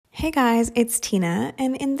Hey guys, it's Tina,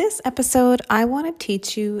 and in this episode, I want to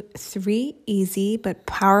teach you 3 easy but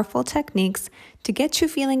powerful techniques to get you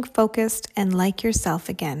feeling focused and like yourself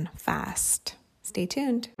again fast. Stay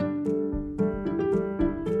tuned.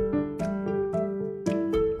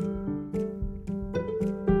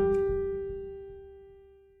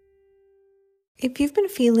 If you've been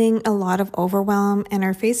feeling a lot of overwhelm and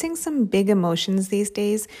are facing some big emotions these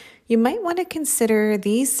days, you might want to consider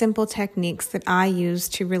these simple techniques that I use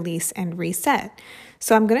to release and reset.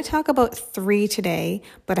 So I'm going to talk about 3 today,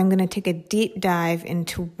 but I'm going to take a deep dive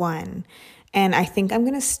into one. And I think I'm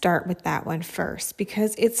going to start with that one first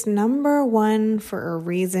because it's number 1 for a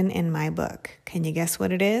reason in my book. Can you guess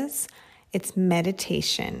what it is? It's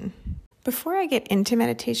meditation. Before I get into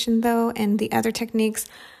meditation though, and the other techniques,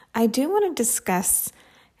 I do want to discuss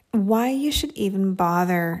why you should even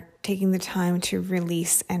bother taking the time to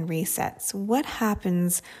release and reset. So what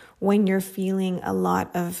happens when you're feeling a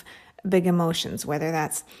lot of big emotions, whether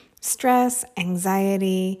that's stress,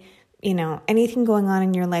 anxiety, anything going on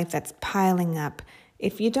in your life that's piling up?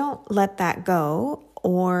 If you don't let that go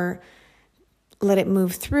or let it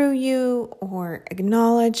move through you or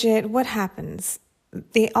acknowledge it, what happens?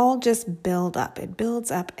 They all just build up. It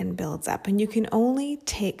builds up and builds up. And you can only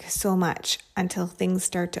take so much until things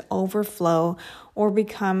start to overflow or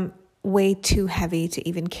become way too heavy to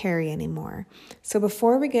even carry anymore. So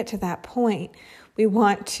before we get to that point, we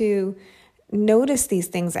want to notice these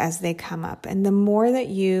things as they come up. And the more that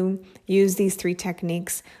you use these 3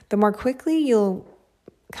 techniques, the more quickly you'll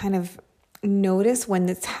kind of notice when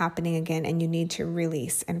it's happening again and you need to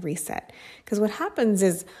release and reset. Because what happens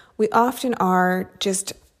is we often are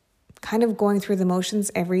just kind of going through the motions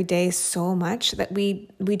every day so much that we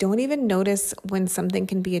don't even notice when something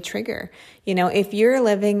can be a trigger. If you're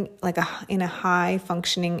living in a high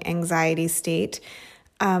functioning anxiety state,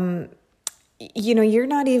 you're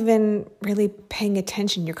not even really paying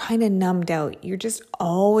attention. You're kind of numbed out. You're just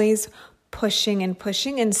always pushing and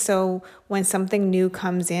pushing. And so when something new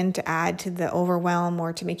comes in to add to the overwhelm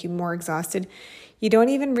or to make you more exhausted, you don't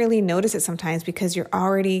even really notice it sometimes because you're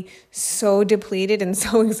already so depleted and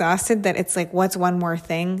so exhausted that it's like, what's one more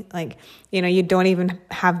thing? You don't even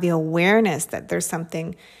have the awareness that there's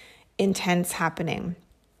something intense happening.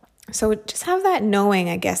 So just have that knowing,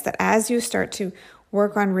 I guess, that as you start to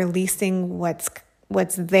work on releasing what's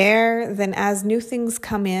there, then as new things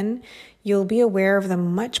come in, you'll be aware of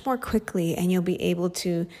them much more quickly and you'll be able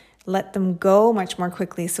to let them go much more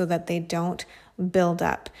quickly so that they don't build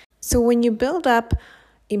up. So when you build up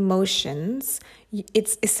emotions,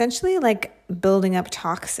 it's essentially like building up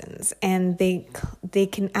toxins, and they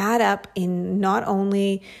can add up in not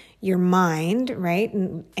only your mind, right,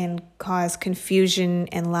 and cause confusion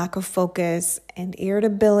and lack of focus and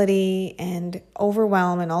irritability and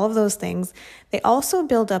overwhelm and all of those things. They also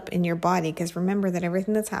build up in your body, because remember that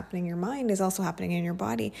everything that's happening in your mind is also happening in your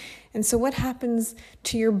body. And so what happens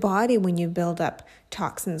to your body when you build up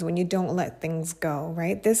toxins, when you don't let things go,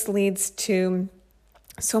 right? This leads to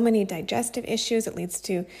so many digestive issues. It leads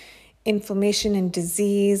to inflammation and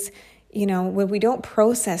disease. When we don't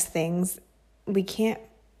process things, we can't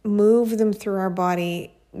move them through our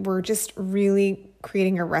body. We're just really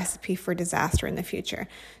creating a recipe for disaster in the future.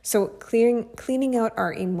 So cleaning out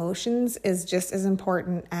our emotions is just as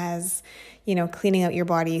important as, cleaning out your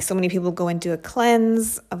body. So many people go and do a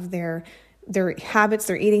cleanse of their habits,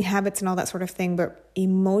 their eating habits and all that sort of thing, but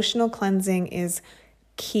emotional cleansing is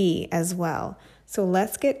key as well. So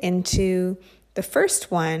let's get into the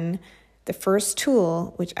first one, the first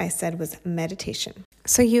tool, which I said was meditation.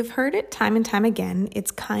 So you've heard it time and time again.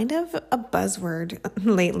 It's kind of a buzzword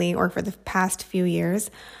lately or for the past few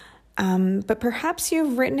years, but perhaps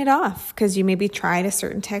you've written it off because you maybe tried a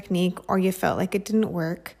certain technique or you felt like it didn't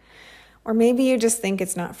work. Or maybe you just think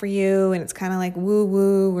it's not for you and it's kind of like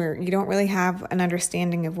woo-woo, or you don't really have an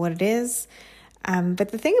understanding of what it is. But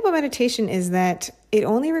the thing about meditation is that it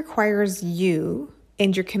only requires you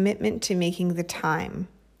and your commitment to making the time.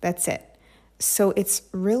 That's it. So it's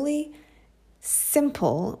really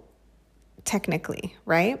simple technically,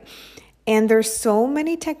 right? And there's so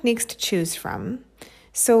many techniques to choose from.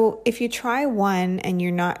 So if you try one and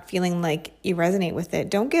you're not feeling like you resonate with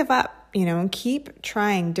it, don't give up, keep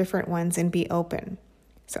trying different ones and be open.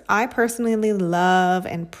 So I personally love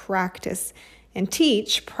and practice and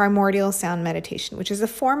teach primordial sound meditation, which is a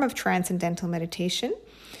form of transcendental meditation.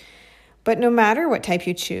 But no matter what type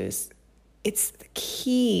you choose, it's the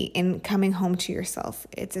key in coming home to yourself.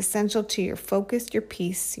 It's essential to your focus, your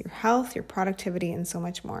peace, your health, your productivity, and so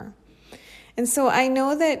much more. And so I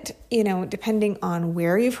know that, depending on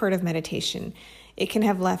where you've heard of meditation, it can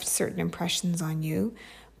have left certain impressions on you.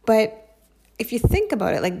 But if you think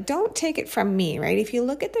about it, like, don't take it from me, right? If you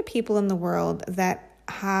look at the people in the world that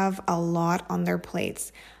have a lot on their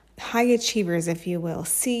plates, high achievers, if you will,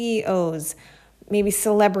 CEOs, maybe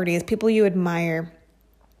celebrities, people you admire,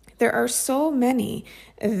 there are so many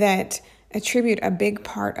that attribute a big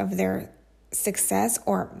part of their success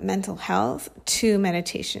or mental health to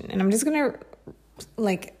meditation. And I'm just going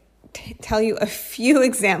to tell you a few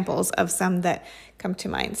examples of some that come to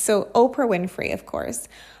mind. So Oprah Winfrey, of course.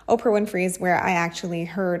 Oprah Winfrey is where I actually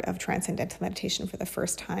heard of transcendental meditation for the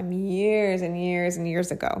first time years and years and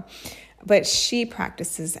years ago. But she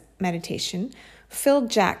practices meditation. Phil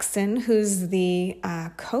Jackson, who's the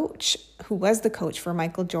coach, who was the coach for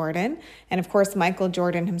Michael Jordan, and of course Michael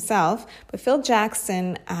Jordan himself. But Phil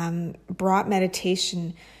Jackson brought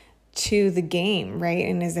meditation to the game, right?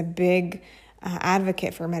 And is a big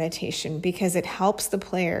advocate for meditation because it helps the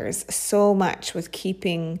players so much with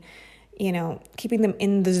keeping them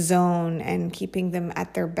in the zone and keeping them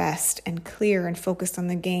at their best and clear and focused on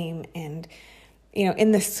the game and,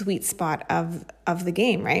 in the sweet spot of the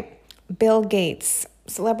game, right? Bill Gates,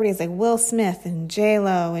 celebrities like Will Smith and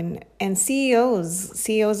J-Lo and CEOs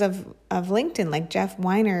of LinkedIn like Jeff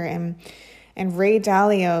Weiner and Ray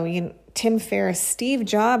Dalio, Tim Ferriss, Steve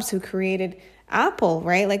Jobs, who created Apple,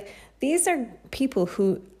 right? Like, these are people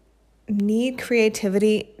who need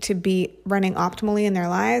creativity to be running optimally in their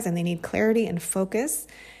lives, and they need clarity and focus.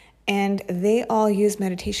 And they all use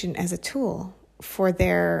meditation as a tool for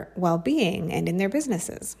their well-being and in their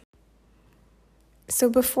businesses. So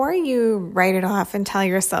before you write it off and tell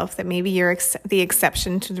yourself that maybe you're the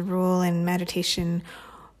exception to the rule and meditation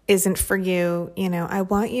isn't for you, I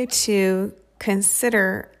want you to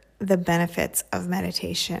consider the benefits of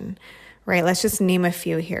meditation. Right, let's just name a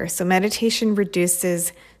few here. So meditation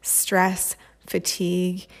reduces stress,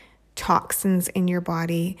 fatigue, toxins in your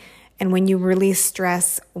body. And when you release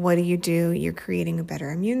stress, what do? You're creating a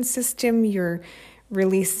better immune system. You're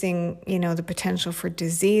releasing, the potential for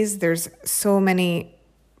disease. There's so many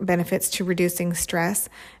benefits to reducing stress.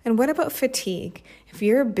 And what about fatigue? If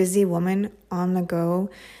you're a busy woman on the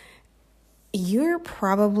go, you're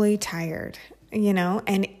probably tired,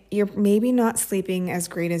 and you're maybe not sleeping as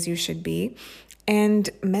great as you should be. And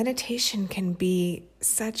meditation can be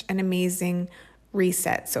such an amazing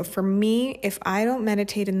reset. So for me, if I don't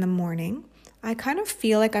meditate in the morning, I kind of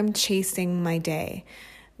feel like I'm chasing my day.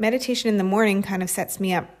 Meditation in the morning kind of sets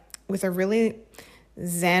me up with a really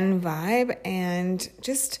zen vibe and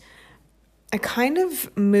just a kind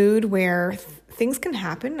of mood where things can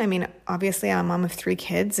happen. I mean, obviously I'm a mom of 3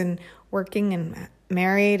 kids and working and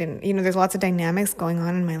married, and there's lots of dynamics going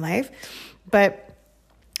on in my life. But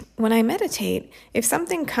when I meditate, if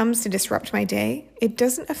something comes to disrupt my day, it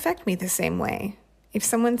doesn't affect me the same way. If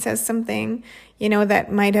someone says something,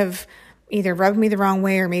 that might have either rubbed me the wrong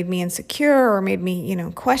way or made me insecure or made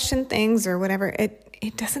me, question things or whatever,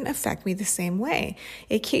 it doesn't affect me the same way.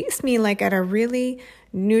 It keeps me at a really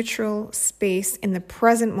neutral space in the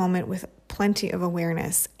present moment with plenty of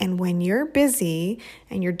awareness. And when you're busy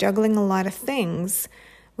and you're juggling a lot of things,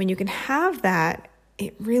 when you can have that,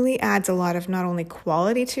 it really adds a lot of not only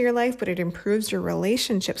quality to your life, but it improves your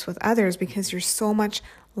relationships with others because you're so much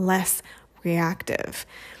less reactive.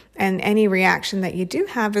 And any reaction that you do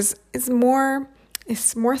have is more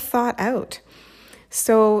thought out.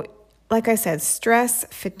 So, like I said, stress,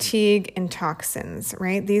 fatigue, and toxins,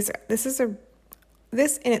 right? This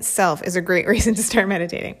in itself is a great reason to start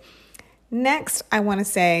meditating. Next, I want to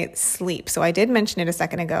say sleep. So I did mention it a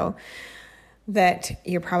second ago that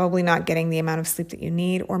you're probably not getting the amount of sleep that you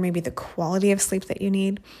need, or maybe the quality of sleep that you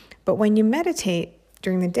need. But when you meditate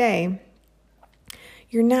during the day,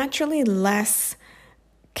 you're naturally less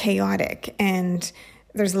chaotic and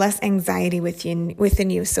there's less anxiety within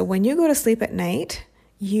you. So when you go to sleep at night,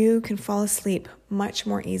 you can fall asleep much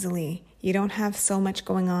more easily. You don't have so much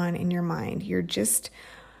going on in your mind.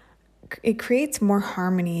 It creates more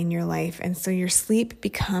harmony in your life. And so your sleep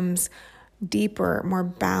becomes deeper, more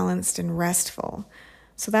balanced and restful.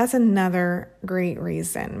 So that's another great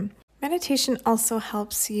reason. Meditation also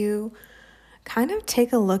helps you kind of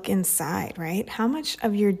take a look inside, right? How much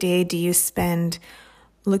of your day do you spend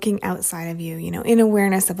looking outside of you, in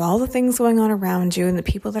awareness of all the things going on around you and the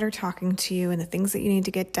people that are talking to you and the things that you need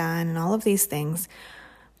to get done and all of these things.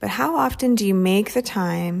 But how often do you make the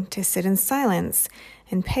time to sit in silence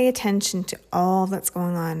and pay attention to all that's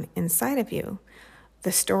going on inside of you?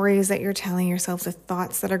 The stories that you're telling yourself, the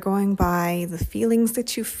thoughts that are going by, the feelings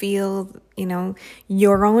that you feel,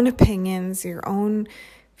 your own opinions, your own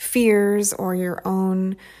fears or your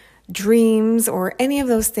own dreams or any of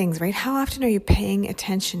those things, right? How often are you paying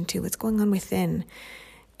attention to what's going on within?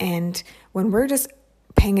 And when we're just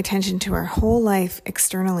paying attention to our whole life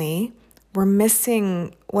externally, we're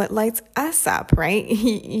missing what lights us up, right?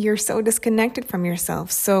 You're so disconnected from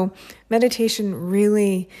yourself. So meditation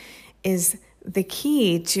really is the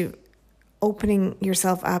key to opening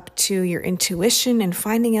yourself up to your intuition and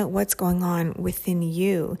finding out what's going on within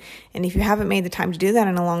you. And if you haven't made the time to do that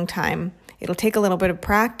in a long time, it'll take a little bit of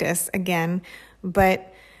practice again,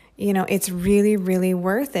 but it's really, really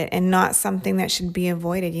worth it and not something that should be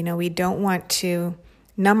avoided. We don't want to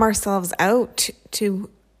numb ourselves out to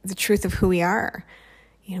the truth of who we are.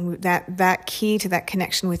 That key to that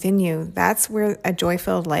connection within you, that's where a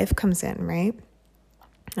joy-filled life comes in, right?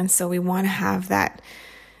 And so we want to have that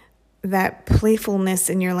playfulness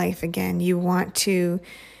in your life again. You want to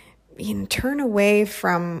turn away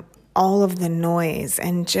from all of the noise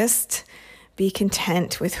and just be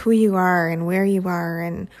content with who you are and where you are,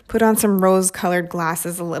 and put on some rose-colored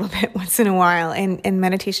glasses a little bit once in a while, and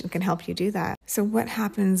meditation can help you do that. So what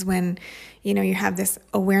happens when you have this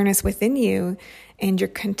awareness within you and you're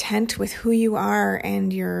content with who you are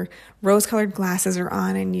and your rose-colored glasses are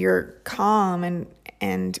on and you're calm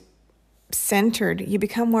and centered? You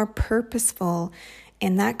become more purposeful,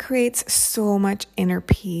 and that creates so much inner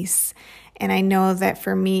peace. And I know that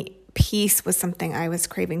for me, peace was something I was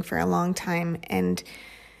craving for a long time, and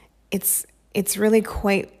it's really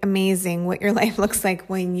quite amazing what your life looks like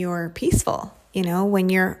when you're peaceful. When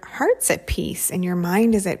your heart's at peace and your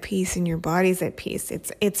mind is at peace and your body's at peace.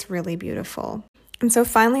 It's really beautiful. And so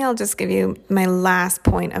finally, I'll just give you my last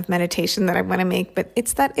point of meditation that I want to make, but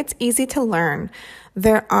it's that it's easy to learn.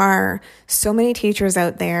 There are so many teachers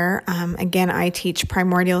out there. Again, I teach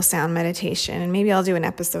primordial sound meditation, and maybe I'll do an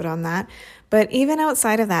episode on that. But even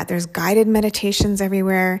outside of that, there's guided meditations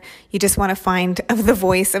everywhere. You just want to find the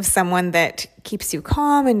voice of someone that keeps you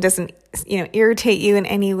calm and doesn't, irritate you in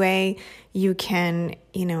any way. You can,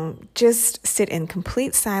 just sit in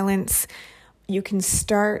complete silence. You can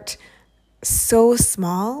start so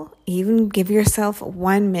small, even give yourself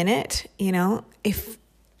 1 minute,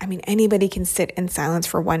 anybody can sit in silence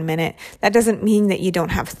for 1 minute. That doesn't mean that you don't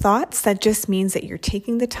have thoughts. That just means that you're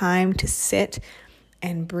taking the time to sit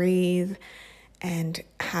and breathe and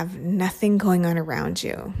have nothing going on around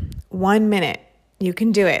you. 1 minute. You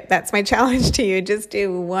can do it. That's my challenge to you. Just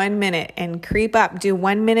do 1 minute and creep up. Do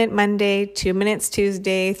 1 minute Monday, 2 minutes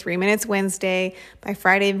Tuesday, 3 minutes Wednesday. By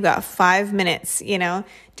Friday, you've got 5 minutes,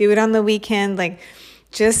 Do it on the weekend.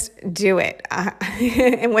 Just do it.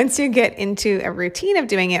 And once you get into a routine of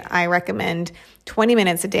doing it, I recommend 20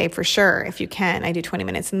 minutes a day for sure, if you can. I do 20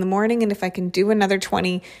 minutes in the morning, and if I can do another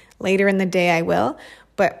 20 later in the day, I will.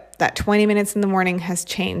 But that 20 minutes in the morning has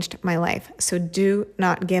changed my life. So do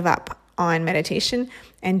not give up on meditation,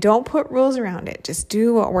 and don't put rules around it. Just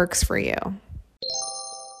do what works for you.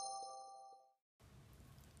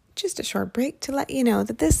 Just a short break to let you know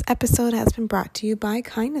that this episode has been brought to you by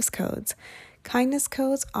Kindness Codes. Kindness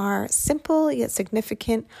Codes are simple yet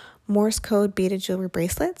significant Morse code beaded jewelry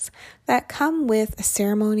bracelets that come with a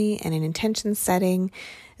ceremony and an intention setting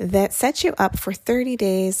that sets you up for 30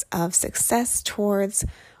 days of success towards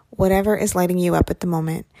whatever is lighting you up at the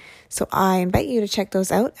moment. So I invite you to check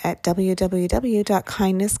those out at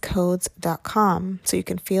www.kindnesscodes.com so you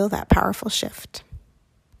can feel that powerful shift.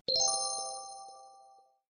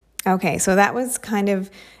 Okay, so that was kind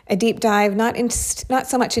of a deep dive, not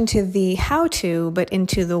so much into the how to, but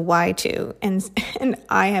into the why to. And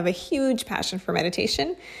I have a huge passion for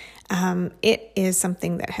meditation. It is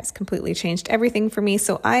something that has completely changed everything for me.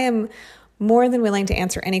 So I am more than willing to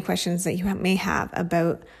answer any questions that you may have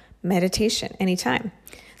about meditation anytime.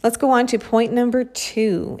 Let's go on to point number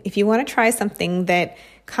 2. If you want to try something that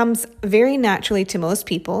comes very naturally to most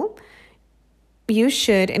people, you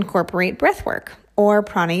should incorporate breath work or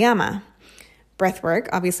pranayama. Breath work,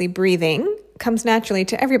 obviously breathing, comes naturally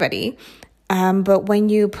to everybody. But when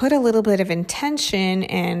you put a little bit of intention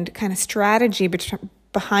and kind of strategy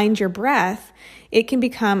behind your breath, it can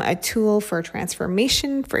become a tool for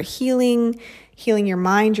transformation, for healing your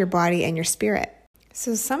mind, your body, and your spirit.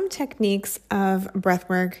 So some techniques of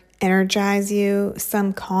breathwork energize you,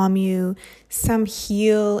 some calm you, some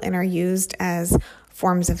heal and are used as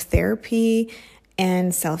forms of therapy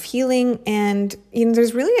and self-healing. And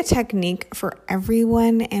there's really a technique for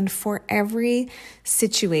everyone and for every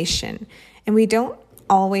situation. And we don't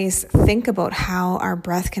always think about how our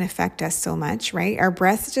breath can affect us so much, right? Our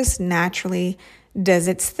breath just naturally does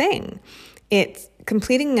its thing. It's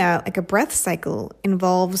completing a breath cycle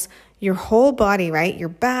involves your whole body, right? Your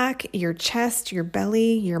back, your chest, your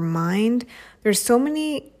belly, your mind. There's so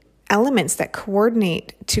many elements that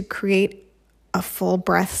coordinate to create a full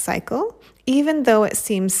breath cycle, even though it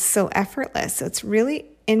seems so effortless. So it's really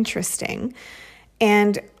interesting.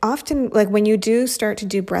 And often, like when you do start to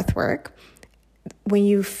do breath work, when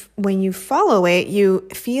you follow it, you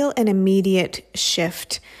feel an immediate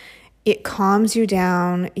shift. It calms you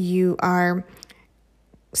down. You are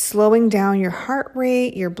slowing down your heart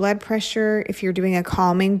rate, your blood pressure. If you're doing a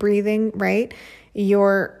calming breathing, right?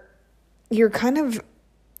 You're kind of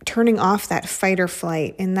turning off that fight or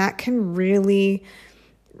flight, and that can really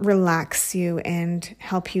relax you and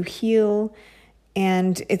help you heal.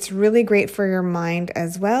 And it's really great for your mind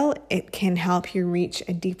as well. It can help you reach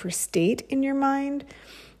a deeper state in your mind,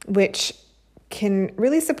 which can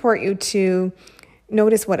really support you to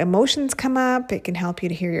notice what emotions come up. It can help you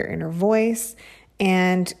to hear your inner voice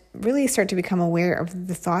and really start to become aware of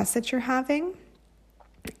the thoughts that you're having.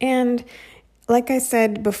 And like I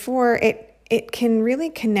said before, it can really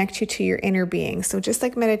connect you to your inner being. So just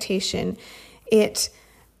like meditation, it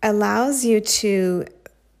allows you to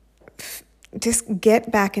just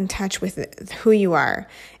get back in touch with who you are.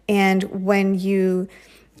 And when you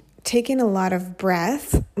take in a lot of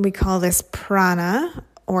breath, we call this prana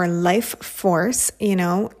or life force,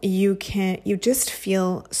 you just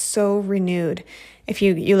feel so renewed. If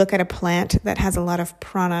you look at a plant that has a lot of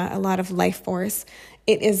prana, a lot of life force,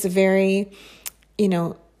 it is very,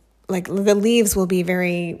 like the leaves will be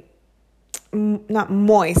very, not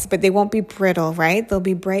moist, but they won't be brittle, right? They'll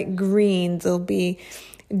be bright green, they'll be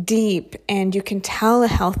deep, and you can tell a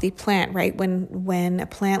healthy plant, right? When a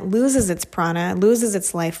plant loses its prana, loses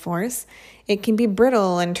its life force, it can be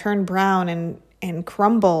brittle and turn brown and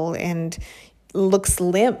crumble and looks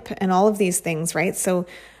limp and all of these things, right? So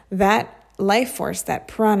that life force, that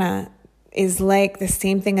prana, is like the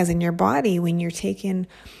same thing as in your body when you're taking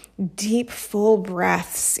deep, full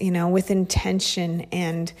breaths, with intention,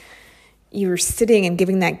 and you're sitting and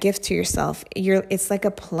giving that gift to yourself. It's like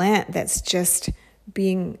a plant that's just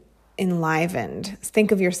being enlivened.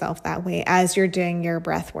 Think of yourself that way as you're doing your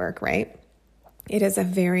breath work, right? It is a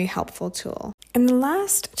very helpful tool. And the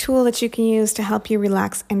last tool that you can use to help you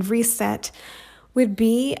relax and reset would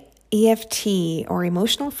be EFT, or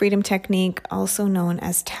emotional freedom technique, also known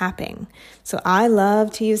as tapping. So I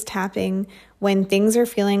love to use tapping when things are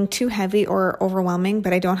feeling too heavy or overwhelming,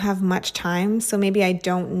 but I don't have much time. So maybe I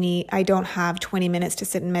don't have 20 minutes to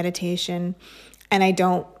sit in meditation, and I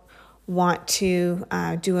don't want to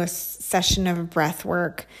do a session of breath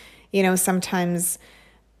work. Sometimes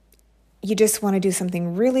you just want to do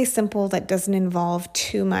something really simple that doesn't involve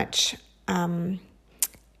too much,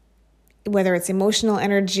 whether it's emotional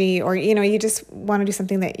energy or, you just want to do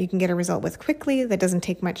something that you can get a result with quickly, that doesn't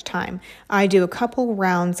take much time. I do a couple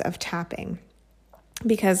rounds of tapping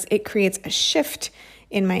because it creates a shift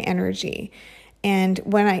in my energy. And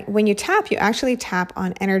when you tap, you actually tap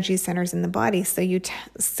on energy centers in the body. So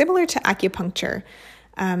similar to acupuncture.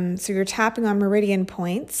 So you're tapping on meridian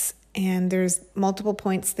points, and there's multiple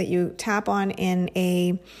points that you tap on in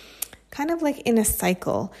a kind of like in a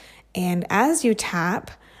cycle. And as you tap,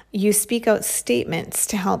 you speak out statements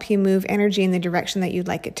to help you move energy in the direction that you'd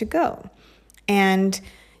like it to go. And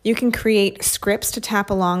you can create scripts to tap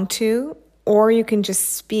along to, or you can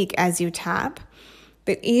just speak as you tap.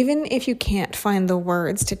 But even if you can't find the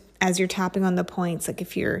words as you're tapping on the points, like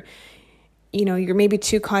if you're maybe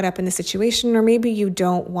too caught up in the situation, or maybe you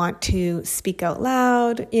don't want to speak out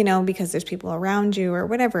loud, because there's people around you or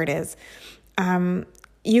whatever it is,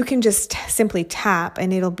 you can just simply tap,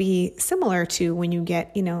 and it'll be similar to when you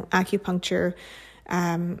get, acupuncture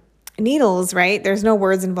needles, right? There's no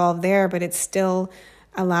words involved there, but it's still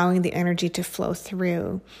allowing the energy to flow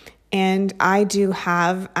through. And I do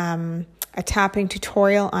have a tapping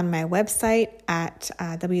tutorial on my website at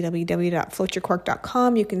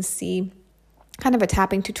www.floatyourcork.com. You can see kind of a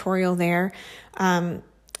tapping tutorial there.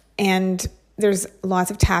 And there's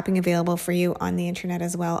lots of tapping available for you on the internet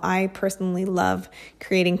as well. I personally love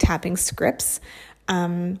creating tapping scripts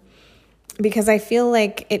because I feel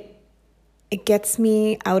like it gets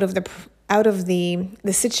me out of the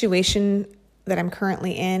situation that I'm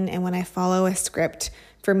currently in. And when I follow a script,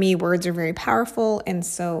 for me, words are very powerful, and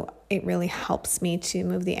so it really helps me to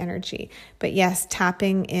move the energy. But yes,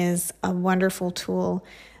 tapping is a wonderful tool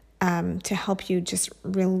to help you just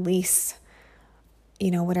release,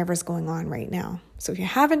 whatever's going on right now. So if you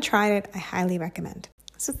haven't tried it, I highly recommend.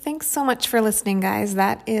 So thanks so much for listening, guys.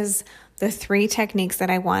 That is the 3 techniques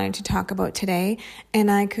that I wanted to talk about today.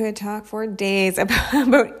 And I could talk for days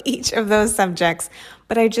about each of those subjects,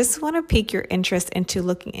 but I just want to pique your interest into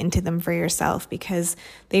looking into them for yourself, because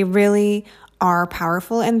they really are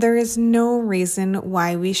powerful. And there is no reason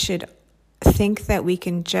why we should think that we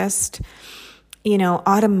can just,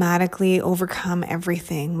 automatically overcome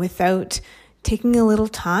everything without taking a little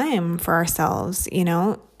time for ourselves,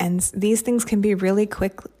 and these things can be really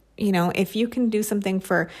quick. If you can do something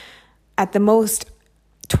for at the most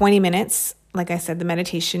 20 minutes, like I said, the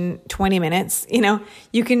meditation, 20 minutes,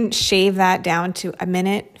 you can shave that down to a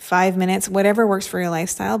minute, 5 minutes, whatever works for your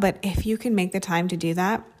lifestyle. But if you can make the time to do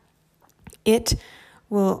that, it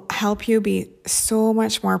will help you be so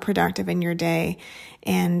much more productive in your day.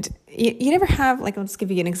 And you never have, like, let's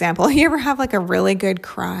give you an example. You ever have like a really good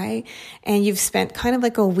cry and you've spent kind of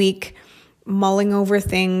like a week mulling over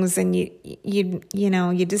things, and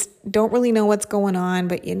you just don't really know what's going on,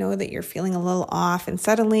 but you know that you're feeling a little off, and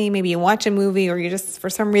suddenly maybe you watch a movie or you just for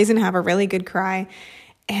some reason have a really good cry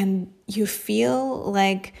and you feel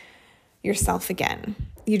like yourself again.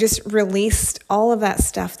 You just released all of that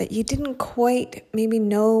stuff that you didn't quite maybe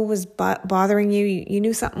know was bothering you. You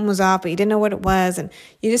knew something was off, but you didn't know what it was, and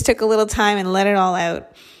you just took a little time and let it all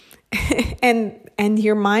out. and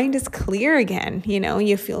your mind is clear again.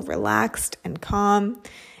 You feel relaxed and calm.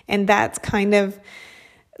 And that's kind of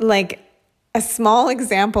like a small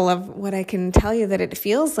example of what I can tell you that it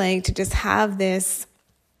feels like to just have this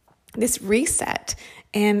reset.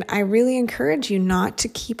 And I really encourage you not to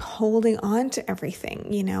keep holding on to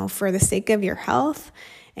everything, for the sake of your health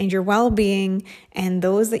and your well-being and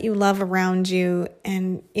those that you love around you,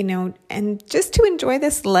 and, and just to enjoy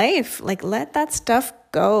this life. Like, let that stuff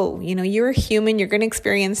go. You're a human, you're going to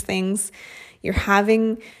experience things. You're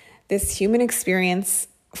having this human experience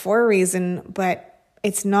for a reason, but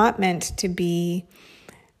it's not meant to be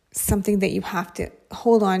something that you have to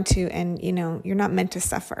hold on to, and, you're not meant to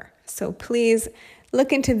suffer. So please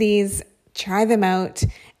look into these, try them out,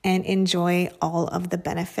 and enjoy all of the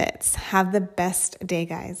benefits. Have the best day,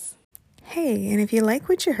 guys. Hey, and if you like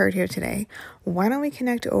what you heard here today, why don't we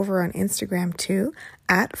connect over on Instagram too,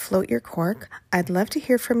 @FloatYourCork. I'd love to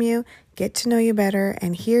hear from you, get to know you better,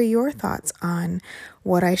 and hear your thoughts on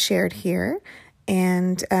what I shared here,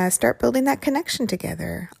 and start building that connection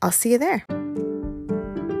together. I'll see you there.